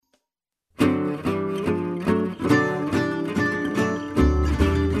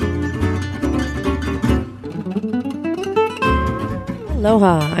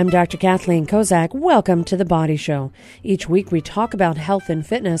Aloha, I'm Dr. Kathleen Kozak. Welcome to The Body Show. Each week we talk about health and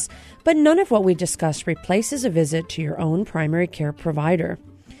fitness, but none of what we discuss replaces a visit to your own primary care provider.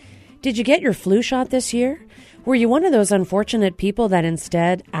 Did you get your flu shot this year? Were you one of those unfortunate people that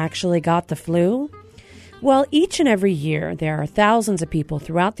instead actually got the flu? Well, each and every year, there are thousands of people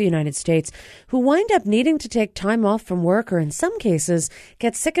throughout the United States who wind up needing to take time off from work or in some cases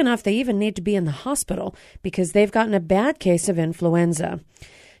get sick enough they even need to be in the hospital because they've gotten a bad case of influenza.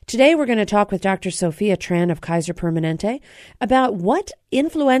 Today, we're going to talk with Dr. Sophia Tran of Kaiser Permanente about what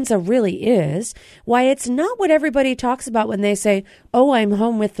influenza really is, why it's not what everybody talks about when they say, oh, I'm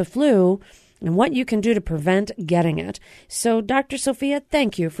home with the flu, and what you can do to prevent getting it. So, Dr. Sophia,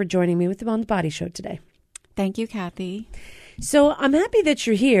 thank you for joining me with the On the Body Show today. Thank you, Kathy. So I'm happy that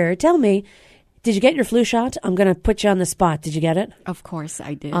you're here. Tell me, did you get your flu shot? I'm going to put you on the spot. Did you get it? Of course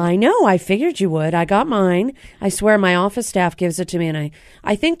I did. I know. I figured you would. I got mine. I swear my office staff gives it to me. And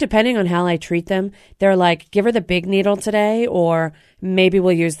I think depending on how I treat them, they're like, give her the big needle today, or maybe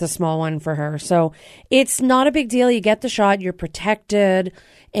we'll use the small one for her. So it's not a big deal. You get the shot. You're protected.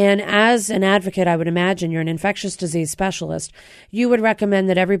 And as an advocate, I would imagine you're an infectious disease specialist. You would recommend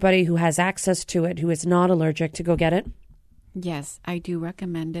that everybody who has access to it, who is not allergic, to go get it? Yes, I do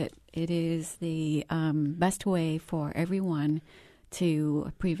recommend it. It is the best way for everyone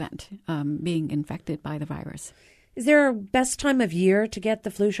to prevent being infected by the virus. Is there a best time of year to get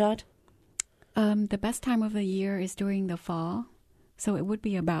the flu shot? The best time of the year is during the fall, so it would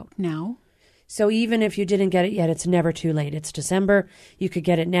be about now. So even if you didn't get it yet, it's never too late. It's December. You could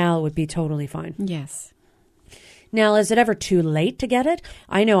get it now. It would be totally fine. Yes. Now, is it ever too late to get it?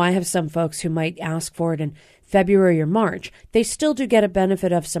 I know I have some folks who might ask for it in February or March. They still do get a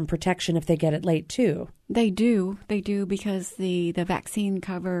benefit of some protection if they get it late, too. They do, because the vaccine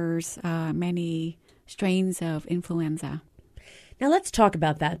covers many strains of influenza. Now, let's talk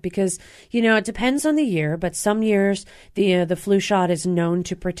about that because, it depends on the year, but some years the flu shot is known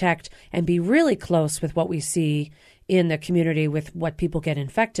to protect and be really close with what we see in the community with what people get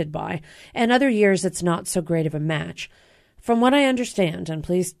infected by. And other years, it's not so great of a match. From what I understand, and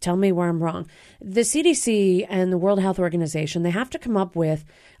please tell me where I'm wrong, the CDC and the World Health Organization, they have to come up with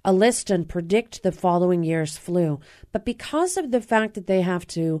a list and predict the following year's flu. But because of the fact that they have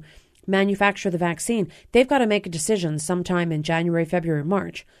to manufacture the vaccine, they've got to make a decision sometime in January, February,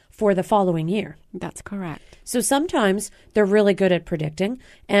 March for the following year. That's correct. So sometimes they're really good at predicting.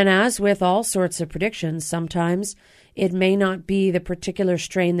 And as with all sorts of predictions, sometimes it may not be the particular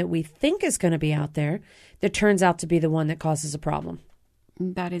strain that we think is going to be out there that turns out to be the one that causes a problem.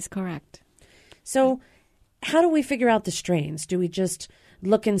 That is correct. So how do we figure out the strains? Do we just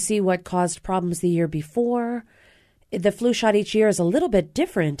look and see what caused problems the year before? The flu shot each year is a little bit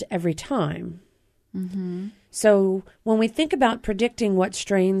different every time. Mm-hmm. So when we think about predicting what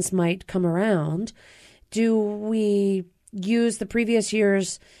strains might come around, do we use the previous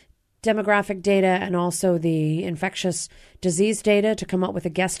year's demographic data and also the infectious disease data to come up with a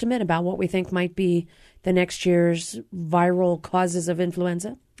guesstimate about what we think might be the next year's viral causes of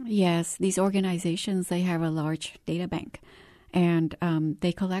influenza? Yes, these organizations, they have a large data bank, and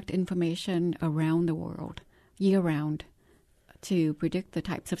they collect information around the world, year-round, to predict the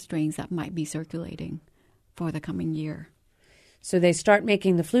types of strains that might be circulating for the coming year. So they start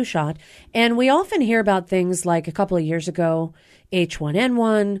making the flu shot. And we often hear about things like a couple of years ago,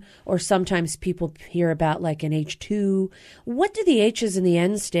 H1N1, or sometimes people hear about like an H2. What do the H's and the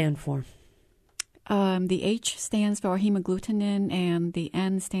N's stand for? The H stands for hemagglutinin and the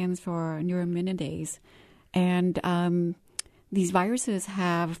N stands for neuraminidase. And these viruses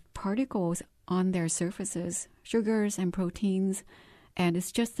have particles on their surfaces, sugars and proteins, and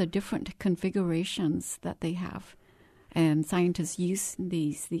it's just the different configurations that they have. And scientists use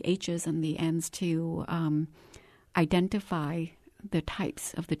the H's and the N's to identify the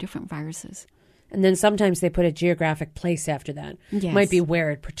types of the different viruses. And then sometimes they put a geographic place after that. Yes. Might be where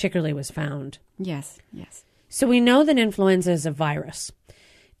it particularly was found. Yes. So we know that influenza is a virus.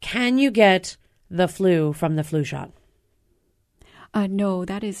 Can you get the flu from the flu shot? No,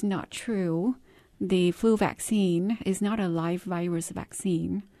 that is not true. The flu vaccine is not a live virus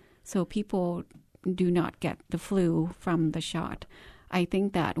vaccine, so people do not get the flu from the shot. I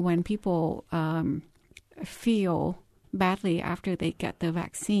think that when people feel badly after they get the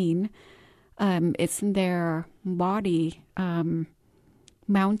vaccine, it's their body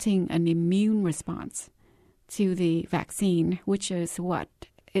mounting an immune response to the vaccine, which is what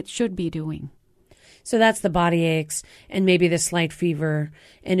it should be doing. So that's the body aches and maybe the slight fever.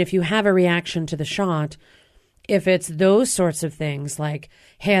 And if you have a reaction to the shot, If it's those sorts of things like,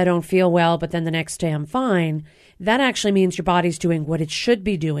 hey, I don't feel well, but then the next day I'm fine, that actually means your body's doing what it should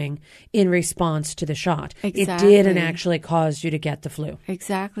be doing in response to the shot. Exactly. It didn't actually cause you to get the flu.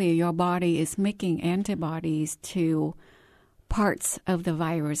 Exactly. Your body is making antibodies to parts of the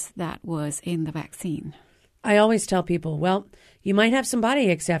virus that was in the vaccine. I always tell people, well, you might have some body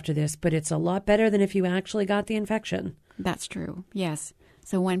aches after this, but it's a lot better than if you actually got the infection. That's true. Yes.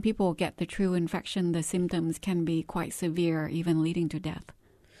 So when people get the true infection, the symptoms can be quite severe, even leading to death.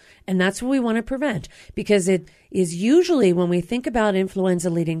 And that's what we want to prevent, because it is usually, when we think about influenza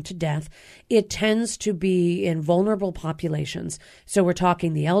leading to death, it tends to be in vulnerable populations. So we're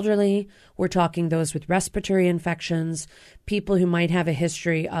talking the elderly, we're talking those with respiratory infections, people who might have a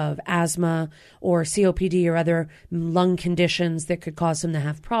history of asthma or COPD or other lung conditions that could cause them to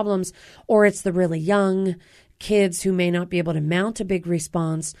have problems, or it's the really young kids who may not be able to mount a big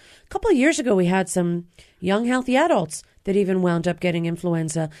response. A couple of years ago, we had some young, healthy adults that even wound up getting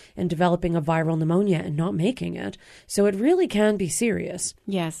influenza and developing a viral pneumonia and not making it. So it really can be serious.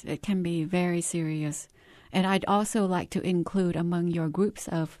 Yes, it can be very serious. And I'd also like to include among your groups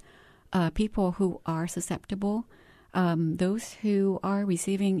of people who are susceptible, those who are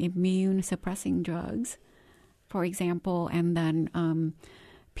receiving immune suppressing drugs, for example, and then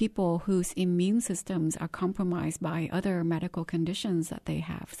people whose immune systems are compromised by other medical conditions that they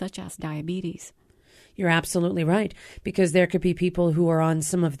have, such as diabetes. You're absolutely right, because there could be people who are on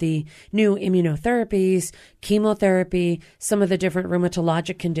some of the new immunotherapies, chemotherapy, some of the different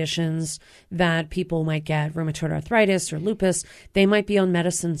rheumatologic conditions that people might get, rheumatoid arthritis or lupus. They might be on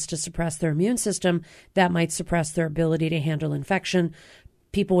medicines to suppress their immune system that might suppress their ability to handle infection.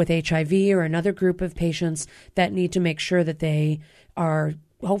 People with HIV are another group of patients that need to make sure that they are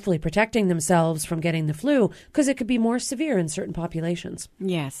hopefully protecting themselves from getting the flu, because it could be more severe in certain populations.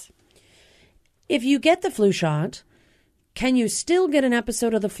 Yes. If you get the flu shot, can you still get an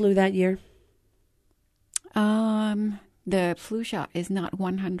episode of the flu that year? The flu shot is not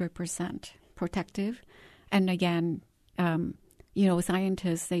 100% protective. And again,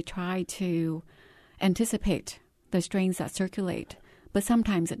 scientists, they try to anticipate the strains that circulate, but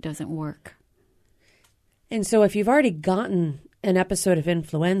sometimes it doesn't work. And so if you've already gotten an episode of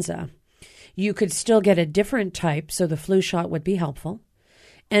influenza, you could still get a different type, so the flu shot would be helpful.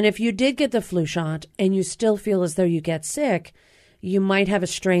 And if you did get the flu shot and you still feel as though you get sick, you might have a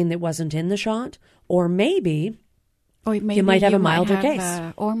strain that wasn't in the shot, or maybe you might have a milder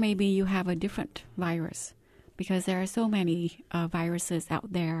case. Or maybe you have a different virus, because there are so many viruses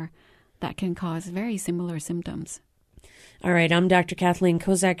out there that can cause very similar symptoms. All right, I'm Dr. Kathleen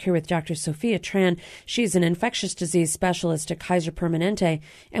Kozak here with Dr. Sophia Tran. She's an infectious disease specialist at Kaiser Permanente.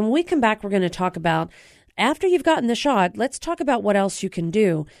 And when we come back, we're going to talk about, after you've gotten the shot, let's talk about what else you can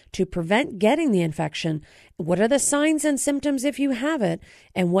do to prevent getting the infection. What are the signs and symptoms if you have it,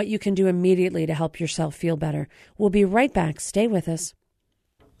 and what you can do immediately to help yourself feel better. We'll be right back. Stay with us.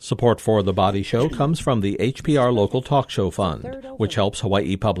 Support for The Body Show comes from the HPR Local Talk Show Fund, which helps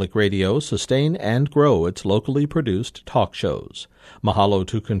Hawaii Public Radio sustain and grow its locally produced talk shows. Mahalo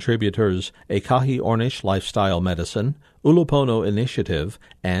to contributors Ekahi Ornish Lifestyle Medicine, Ulupono Initiative,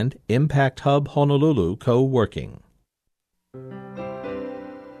 and Impact Hub Honolulu Co-working.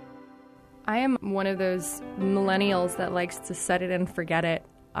 I am one of those millennials that likes to set it and forget it.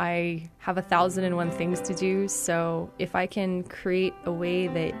 I have 1,001 things to do, so if I can create a way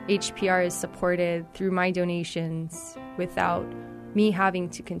that HPR is supported through my donations without me having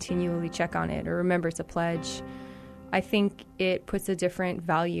to continually check on it or remember to pledge, I think it puts a different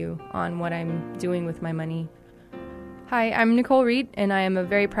value on what I'm doing with my money. Hi, I'm Nicole Reed, and I am a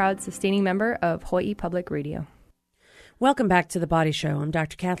very proud sustaining member of Hawaii Public Radio. Welcome back to The Body Show. I'm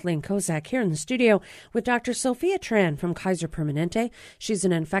Dr. Kathleen Kozak here in the studio with Dr. Sophia Tran from Kaiser Permanente. She's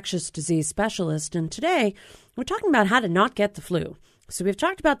an infectious disease specialist, and today we're talking about how to not get the flu. So we've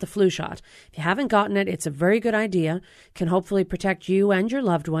talked about the flu shot. If you haven't gotten it, it's a very good idea. Can hopefully protect you and your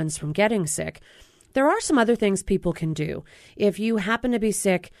loved ones from getting sick. There are some other things people can do. If you happen to be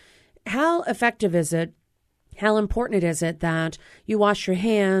sick, how effective is it? How important is it that you wash your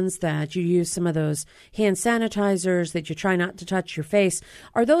hands, that you use some of those hand sanitizers, that you try not to touch your face?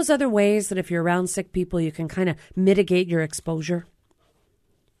 Are those other ways that if you're around sick people, you can kind of mitigate your exposure?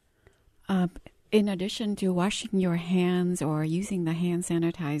 In addition to washing your hands or using the hand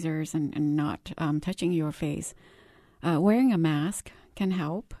sanitizers and not touching your face, wearing a mask can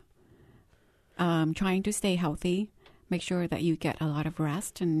help. Trying to stay healthy, make sure that you get a lot of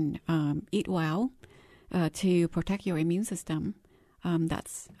rest and eat well. To protect your immune system.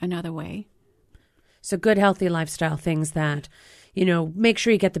 That's another way. So good, healthy lifestyle things that make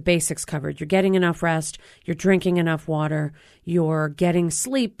sure you get the basics covered. You're getting enough rest. You're drinking enough water. You're getting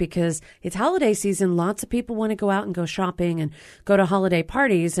sleep because it's holiday season. Lots of people want to go out and go shopping and go to holiday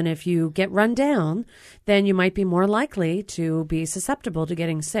parties. And if you get run down, then you might be more likely to be susceptible to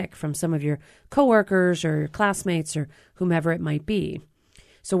getting sick from some of your coworkers or your classmates or whomever it might be.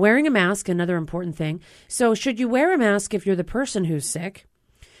 So wearing a mask, another important thing. So should you wear a mask if you're the person who's sick?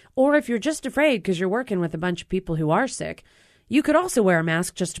 Or if you're just afraid because you're working with a bunch of people who are sick, you could also wear a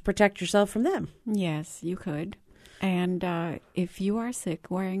mask just to protect yourself from them. Yes, you could. And if you are sick,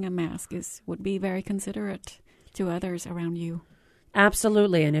 wearing a mask would be very considerate to others around you.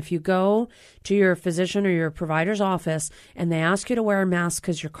 Absolutely. And if you go to your physician or your provider's office and they ask you to wear a mask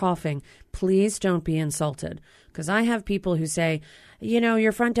because you're coughing, please don't be insulted. Because I have people who say,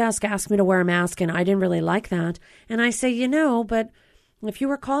 your front desk asked me to wear a mask and I didn't really like that. And I say, but if you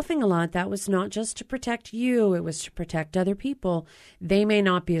were coughing a lot, that was not just to protect you. It was to protect other people. They may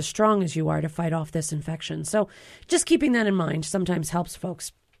not be as strong as you are to fight off this infection. So just keeping that in mind sometimes helps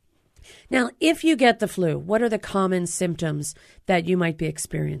folks. Now, if you get the flu, what are the common symptoms that you might be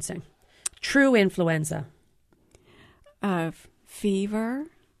experiencing? True influenza. Fever,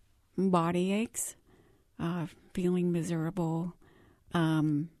 body aches, feeling miserable.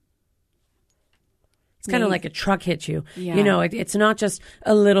 It's kind of like a truck hit you. Yeah. It's not just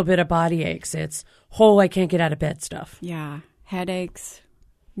a little bit of body aches. It's, I can't get out of bed stuff. Yeah. Headaches,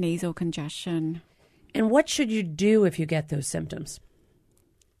 nasal congestion. And what should you do if you get those symptoms?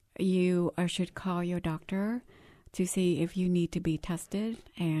 You should call your doctor to see if you need to be tested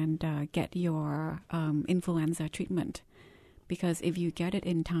and get your influenza treatment. Because if you get it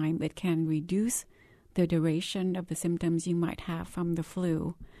in time, it can reduce the duration of the symptoms you might have from the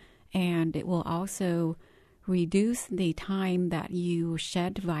flu. And it will also reduce the time that you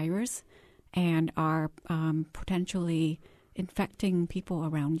shed virus and are potentially infecting people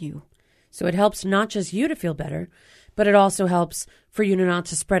around you. So it helps not just you to feel better, but it also helps for you not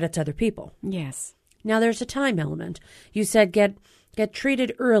to spread it to other people. Yes. Now there's a time element. You said get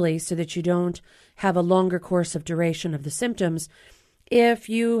treated early so that you don't have a longer course of duration of the symptoms. If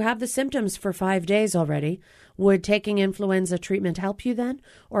you have the symptoms for 5 days already, would taking influenza treatment help you then?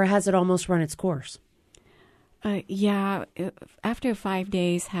 Or has it almost run its course? Yeah, after 5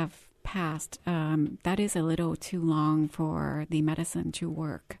 days have passed, that is a little too long for the medicine to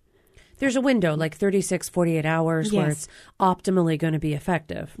work. There's a window, like 36, 48 hours, where it's optimally going to be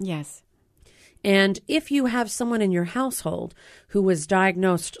effective. Yes. And if you have someone in your household who was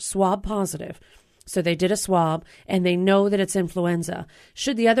diagnosed swab positive, so they did a swab and they know that it's influenza,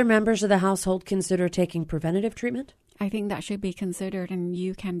 should the other members of the household consider taking preventative treatment? I think that should be considered, and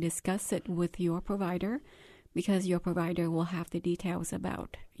you can discuss it with your provider because your provider will have the details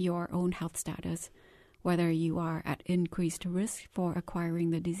about your own health status, whether you are at increased risk for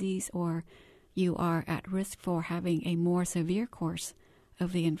acquiring the disease or you are at risk for having a more severe course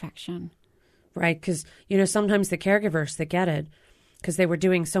of the infection. Right, because, sometimes the caregivers that get it, because they were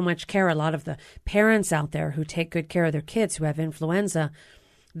doing so much care, a lot of the parents out there who take good care of their kids who have influenza,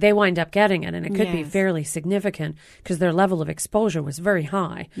 they wind up getting it. And it could be fairly significant because their level of exposure was very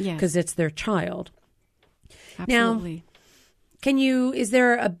high because it's their child. Absolutely. Now, is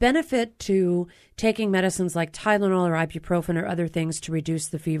there a benefit to taking medicines like Tylenol or ibuprofen or other things to reduce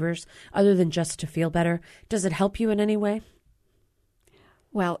the fevers other than just to feel better? Does it help you in any way?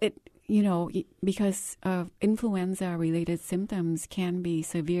 Well, because of influenza-related symptoms can be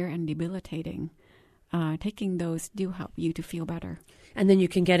severe and debilitating. Taking those do help you to feel better. And then you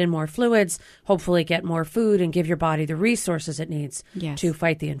can get in more fluids, hopefully get more food, and give your body the resources it needs to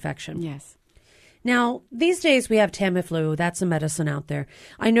fight the infection. Yes. Now, these days we have Tamiflu. That's a medicine out there.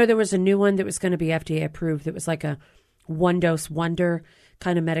 I know there was a new one that was going to be FDA approved that was like a one-dose wonder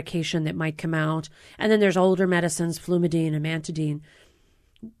kind of medication that might come out. And then there's older medicines, Flumidine and Amantadine.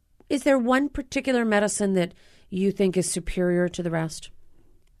 Is there one particular medicine that you think is superior to the rest?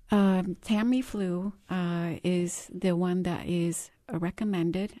 Tamiflu is the one that is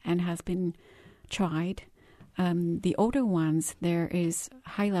recommended and has been tried. The older ones, there is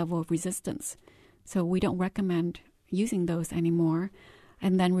high level of resistance. So we don't recommend using those anymore.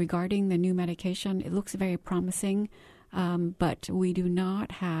 And then regarding the new medication, it looks very promising, but we do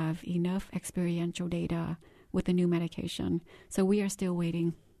not have enough experiential data with the new medication. So we are still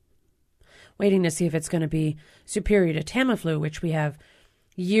waiting to see if it's going to be superior to Tamiflu, which we have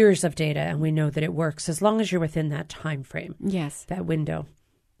years of data and we know that it works as long as you're within that time frame. Yes. That window.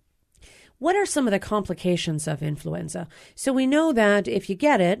 What are some of the complications of influenza? So we know that if you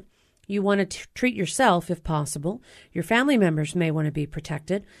get it, You want to treat yourself if possible. Your family members may want to be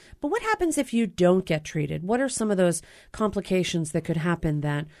protected. But what happens if you don't get treated? What are some of those complications that could happen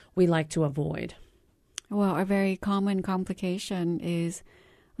that we like to avoid? Well, a very common complication is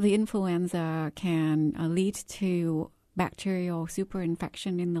the influenza can lead to bacterial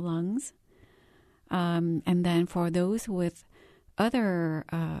superinfection in the lungs. And then for those with other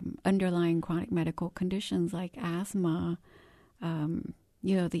underlying chronic medical conditions like asthma,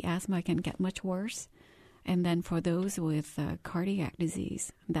 the asthma can get much worse. And then for those with cardiac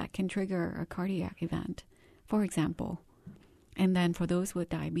disease, that can trigger a cardiac event, for example. And then for those with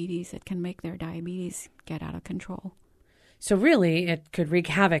diabetes, it can make their diabetes get out of control. So really, it could wreak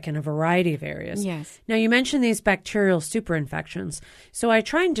havoc in a variety of areas. Yes. Now, you mentioned these bacterial superinfections. So I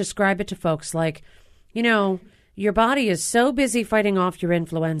try and describe it to folks like, your body is so busy fighting off your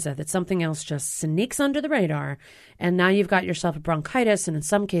influenza that something else just sneaks under the radar. And now you've got yourself a bronchitis and in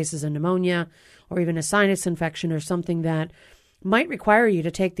some cases a pneumonia or even a sinus infection or something that might require you to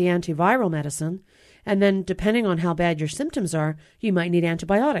take the antiviral medicine. And then depending on how bad your symptoms are, you might need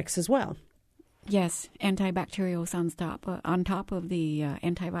antibiotics as well. Yes, antibacterials on top of the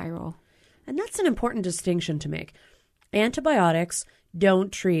antiviral. And that's an important distinction to make. Antibiotics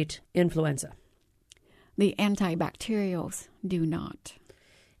don't treat influenza. The antibacterials do not.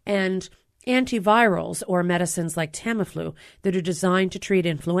 And antivirals, or medicines like Tamiflu, that are designed to treat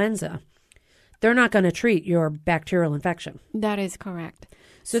influenza, they're not going to treat your bacterial infection. That is correct.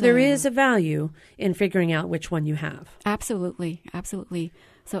 So there is a value in figuring out which one you have. Absolutely, absolutely.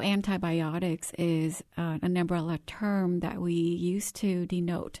 So antibiotics is an umbrella term that we use to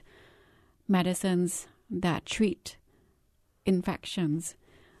denote medicines that treat infections.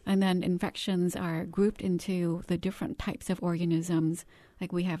 And then infections are grouped into the different types of organisms.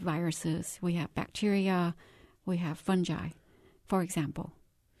 Like we have viruses, we have bacteria, we have fungi, for example.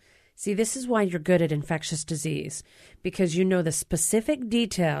 See, this is why you're good at infectious disease, because you know the specific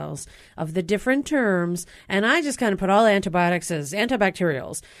details of the different terms, and I just kind of put all antibiotics as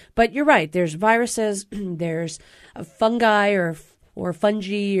antibacterials. But you're right, there's viruses, there's fungi or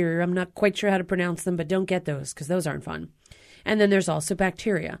fungi, or I'm not quite sure how to pronounce them, but don't get those because those aren't fun. And then there's also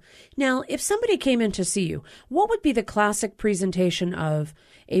bacteria. Now, if somebody came in to see you, what would be the classic presentation of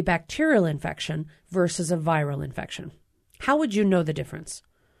a bacterial infection versus a viral infection? How would you know the difference?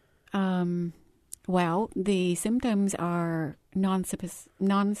 Well, the symptoms are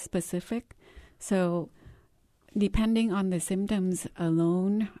non-specific. So depending on the symptoms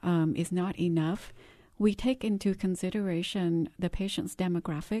alone is not enough. We take into consideration the patient's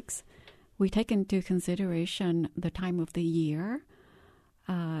demographics. We take into consideration the time of the year.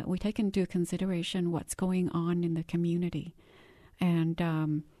 We take into consideration what's going on in the community. And,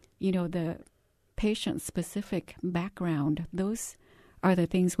 the patient-specific background, those are the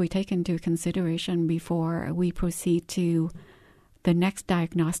things we take into consideration before we proceed to the next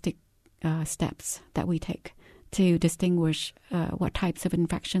diagnostic steps that we take to distinguish what types of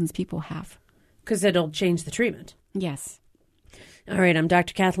infections people have. Because it'll change the treatment. Yes. All right, I'm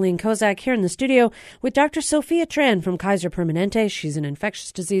Dr. Kathleen Kozak here in the studio with Dr. Sophia Tran from Kaiser Permanente. She's an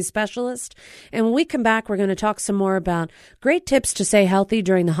infectious disease specialist. And when we come back, we're going to talk some more about great tips to stay healthy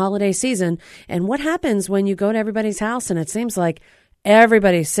during the holiday season and what happens when you go to everybody's house and it seems like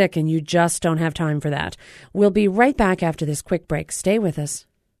everybody's sick and you just don't have time for that. We'll be right back after this quick break. Stay with us.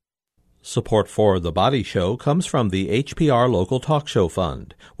 Support for The Body Show comes from the HPR Local Talk Show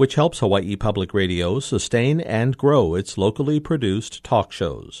Fund, which helps Hawaii Public Radio sustain and grow its locally produced talk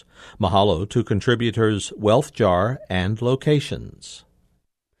shows. Mahalo to contributors Wealth Jar and Locations.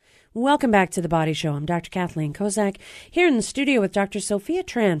 Welcome back to The Body Show. I'm Dr. Kathleen Kozak here in the studio with Dr. Sophia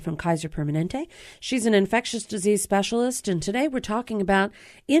Tran from Kaiser Permanente. She's an infectious disease specialist, and today we're talking about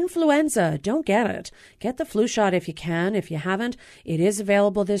influenza. Don't get it. Get the flu shot if you can. If you haven't, it is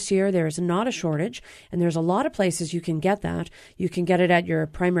available this year. There is not a shortage, and there's a lot of places you can get that. You can get it at your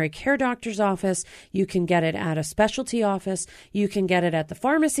primary care doctor's office. You can get it at a specialty office. You can get it at the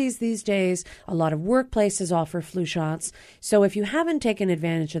pharmacies these days. A lot of workplaces offer flu shots. So if you haven't taken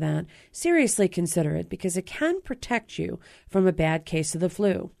advantage of that, seriously consider it because it can protect you from a bad case of the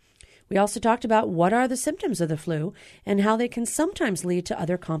flu. We also talked about what are the symptoms of the flu and how they can sometimes lead to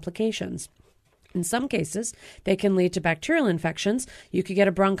other complications. In some cases, they can lead to bacterial infections. You could get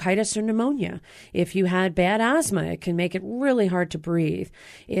a bronchitis or pneumonia. If you had bad asthma, it can make it really hard to breathe.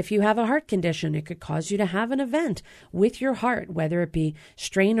 If you have a heart condition, it could cause you to have an event with your heart, whether it be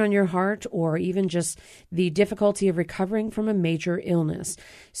strain on your heart or even just the difficulty of recovering from a major illness.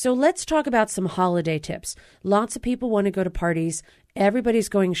 So let's talk about some holiday tips. Lots of people want to go to parties. Everybody's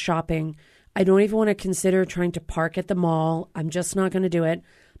going shopping. I don't even want to consider trying to park at the mall. I'm just not going to do it.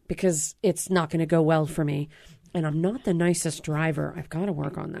 because it's not going to go well for me. And I'm not the nicest driver. I've got to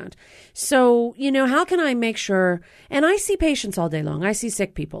work on that. So, how can I make sure? And I see patients all day long. I see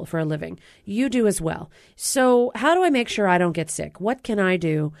sick people for a living. You do as well. So how do I make sure I don't get sick? What can I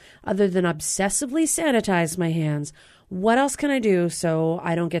do other than obsessively sanitize my hands? What else can I do so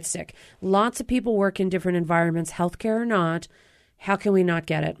I don't get sick? Lots of people work in different environments, healthcare or not. How can we not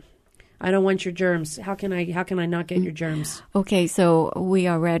get it? I don't want your germs. How can I not get your germs? Okay, so we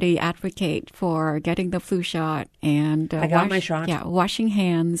already advocate for getting the flu shot and I got my shot. Yeah, washing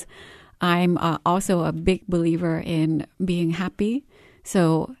hands. I'm also a big believer in being happy.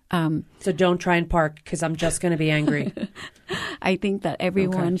 So don't try and park because I'm just going to be angry. I think that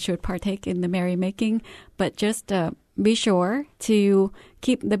everyone should partake in the merrymaking, but just be sure to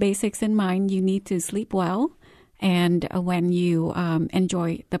keep the basics in mind. You need to sleep well. And when you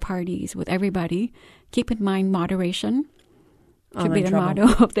enjoy the parties with everybody, keep in mind moderation. Should be the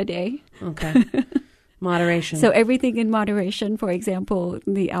motto of the day. Okay. Moderation. So everything in moderation. For example,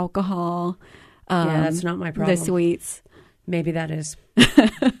 the alcohol. That's not my problem. The sweets. Maybe that is.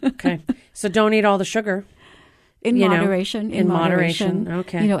 Okay. So don't eat all the sugar. In moderation. In moderation.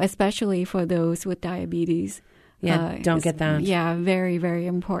 Okay. Especially for those with diabetes. Yeah, don't get that. Yeah, very, very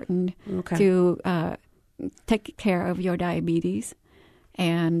important to take care of your diabetes.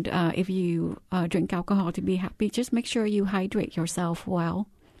 And if you drink alcohol to be happy, just make sure you hydrate yourself well.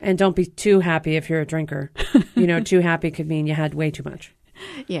 And don't be too happy if you're a drinker. Too happy could mean you had way too much.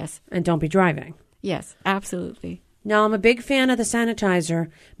 Yes. And don't be driving. Yes, absolutely. Now, I'm a big fan of the sanitizer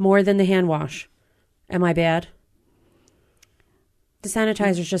more than the hand wash. Am I bad? The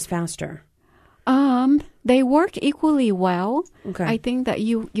sanitizer's just faster. They work equally well. Okay. I think that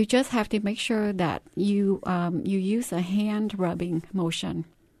you just have to make sure that you use a hand rubbing motion.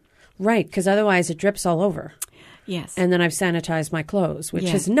 Right, because otherwise it drips all over. Yes. And then I've sanitized my clothes,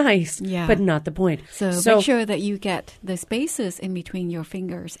 which is nice, but not the point. So make sure that you get the spaces in between your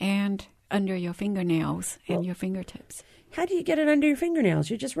fingers and under your fingernails and your fingertips. How do you get it under your fingernails?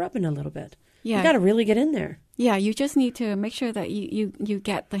 You're just rubbing a little bit. Yeah. You got to really get in there. Yeah, you just need to make sure that you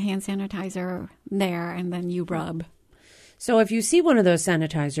get the hand sanitizer there and then you rub. So if you see one of those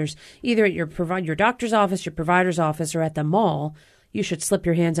sanitizers, either at your doctor's office, your provider's office, or at the mall, you should slip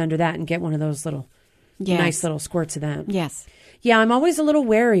your hands under that and get one of those little nice little squirts of that. Yes. Yeah, I'm always a little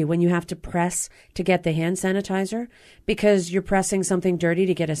wary when you have to press to get the hand sanitizer because you're pressing something dirty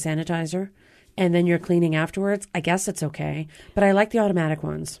to get a sanitizer and then you're cleaning afterwards. I guess it's okay, but I like the automatic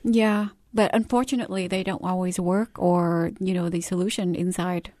ones. Yeah. But unfortunately, they don't always work or, the solution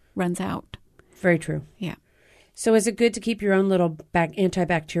inside runs out. Very true. Yeah. So is it good to keep your own little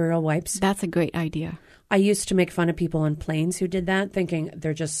antibacterial wipes? That's a great idea. I used to make fun of people on planes who did that, thinking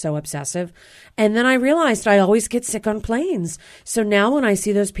they're just so obsessive. And then I realized I always get sick on planes. So now when I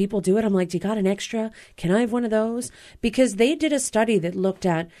see those people do it, I'm like, do you got an extra? Can I have one of those? Because they did a study that looked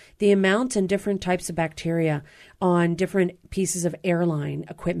at the amount and different types of bacteria on different pieces of airline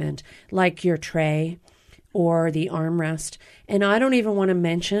equipment, like your tray or the armrest. And I don't even want to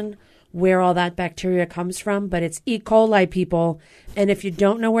mention where all that bacteria comes from, but it's E. coli, people. And if you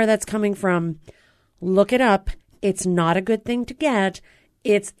don't know where that's coming from, look it up. It's not a good thing to get.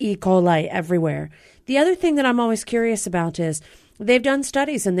 It's E. coli everywhere. The other thing that I'm always curious about is they've done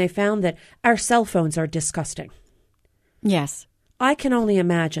studies and they found that our cell phones are disgusting. Yes. I can only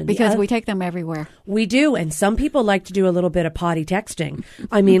imagine. Because we take them everywhere. We do. And some people like to do a little bit of potty texting.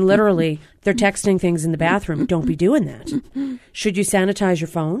 I mean, literally, they're texting things in the bathroom. Don't be doing that. Should you sanitize your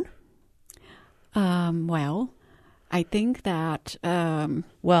phone? Well, I think that...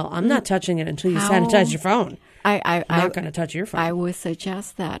 well, I'm not touching it until you sanitize your phone. I'm not going to touch your phone. I would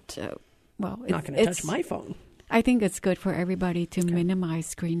suggest that, I'm not going to touch my phone. I think it's good for everybody to minimize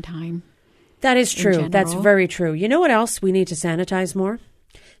screen time. That is true. That's very true. You know what else we need to sanitize more?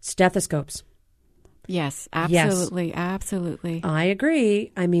 Stethoscopes. Yes, absolutely. Yes. Absolutely. I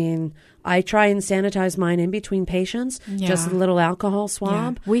agree. I mean, I try and sanitize mine in between patients, just a little alcohol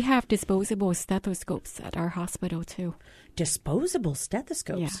swab. Yeah. We have disposable stethoscopes at our hospital too. Disposable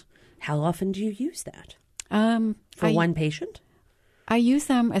stethoscopes? Yeah. How often do you use that? For one patient? I use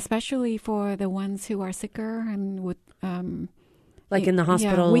them especially for the ones who are sicker and with... like in the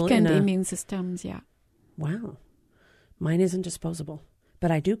hospital? Yeah, weakened immune systems, yeah. Wow. Mine isn't disposable,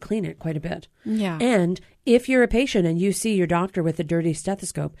 but I do clean it quite a bit. Yeah. And if you're a patient and you see your doctor with a dirty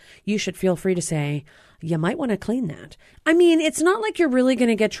stethoscope, you should feel free to say, you might want to clean that. I mean, it's not like you're really going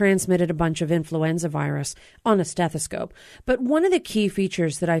to get transmitted a bunch of influenza virus on a stethoscope. But one of the key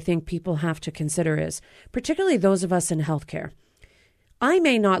features that I think people have to consider is, particularly those of us in healthcare, I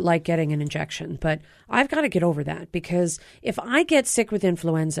may not like getting an injection, but I've got to get over that, because if I get sick with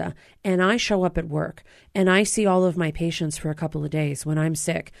influenza and I show up at work and I see all of my patients for a couple of days when I'm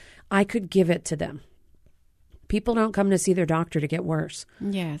sick, I could give it to them. People don't come to see their doctor to get worse.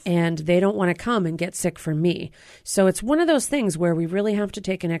 Yes. And they don't want to come and get sick from me. So it's one of those things where we really have to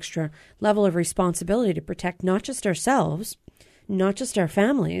take an extra level of responsibility to protect not just ourselves, not just our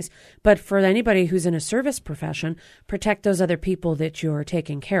families, but for anybody who's in a service profession, protect those other people that you're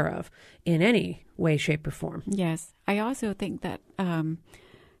taking care of in any way, shape, or form. Yes. I also think that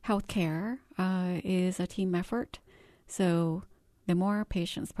healthcare is a team effort. So the more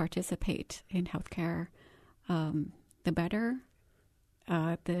patients participate in healthcare, the better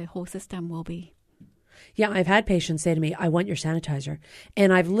the whole system will be. Yeah, I've had patients say to me, I want your sanitizer.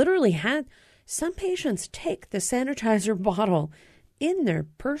 And I've literally had some patients take the sanitizer bottle in their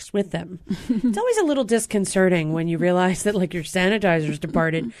purse with them. It's always a little disconcerting when you realize that like your sanitizer's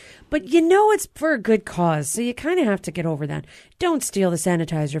departed, but you know it's for a good cause. So you kind of have to get over that. Don't steal the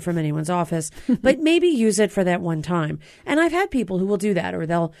sanitizer from anyone's office, but maybe use it for that one time. And I've had people who will do that, or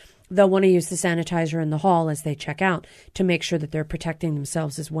they'll want to use the sanitizer in the hall as they check out to make sure that they're protecting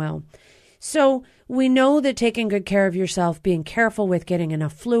themselves as well. So we know that taking good care of yourself, being careful with getting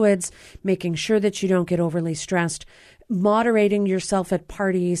enough fluids, making sure that you don't get overly stressed, moderating yourself at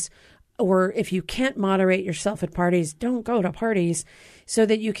parties, or if you can't moderate yourself at parties, don't go to parties, so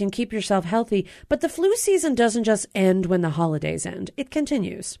that you can keep yourself healthy. But the flu season doesn't just end when the holidays end. It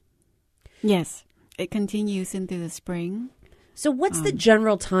continues. Yes, it continues into the spring. So what's the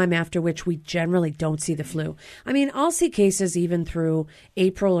general time after which we generally don't see the flu? I mean, I'll see cases even through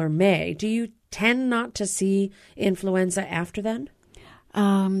April or May. Do you tend not to see influenza after then?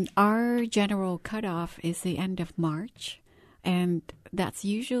 Our general cutoff is the end of March, and that's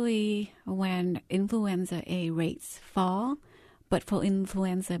usually when influenza A rates fall. But for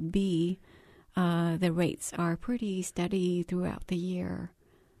influenza B, the rates are pretty steady throughout the year.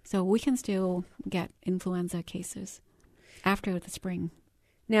 So we can still get influenza cases after the spring.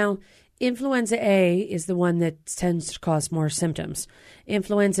 Now, influenza A is the one that tends to cause more symptoms.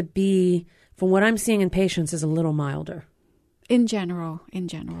 Influenza B, from what I'm seeing in patients, is a little milder. In general.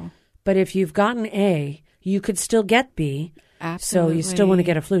 But if you've gotten A, you could still get B. Absolutely. So you still want to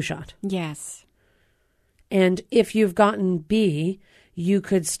get a flu shot. Yes. And if you've gotten B, you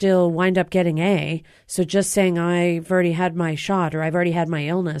could still wind up getting A. So just saying I've already had my shot or I've already had my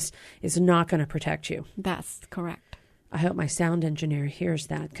illness is not going to protect you. That's correct. I hope my sound engineer hears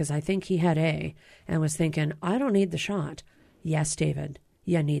that, because I think he had A and was thinking, I don't need the shot. Yes, David,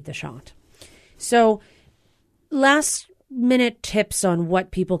 you need the shot. So last minute tips on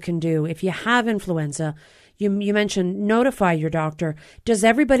what people can do. If you have influenza, you mentioned notify your doctor. Does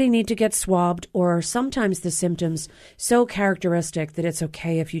everybody need to get swabbed, or are sometimes the symptoms so characteristic that it's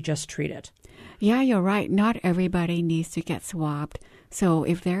okay if you just treat it? Yeah, you're right. Not everybody needs to get swabbed. So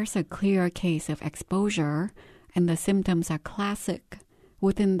if there's a clear case of exposure and the symptoms are classic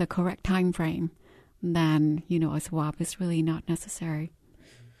within the correct time frame, then, a swab is really not necessary.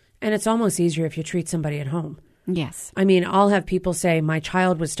 And it's almost easier if you treat somebody at home. Yes. I mean, I'll have people say, my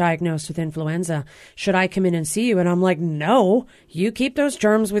child was diagnosed with influenza. Should I come in and see you? And I'm like, no, you keep those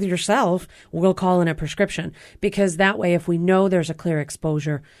germs with yourself. We'll call in a prescription. Because that way, if we know there's a clear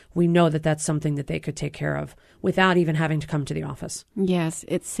exposure, we know that that's something that they could take care of without even having to come to the office. Yes,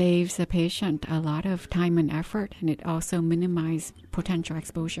 it saves the patient a lot of time and effort, and it also minimizes potential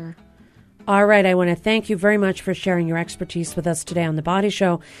exposure. All right, I want to thank you very much for sharing your expertise with us today on The Body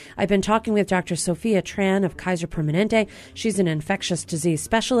Show. I've been talking with Dr. Sophia Tran of Kaiser Permanente. She's an infectious disease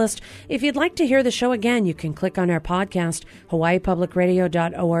specialist. If you'd like to hear the show again, you can click on our podcast,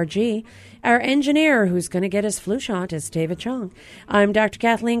 hawaiipublicradio.org. Our engineer, who's going to get his flu shot, is David Chong. I'm Dr.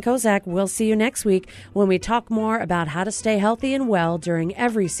 Kathleen Kozak. We'll see you next week when we talk more about how to stay healthy and well during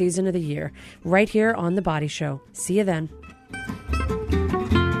every season of the year, right here on The Body Show. See you then.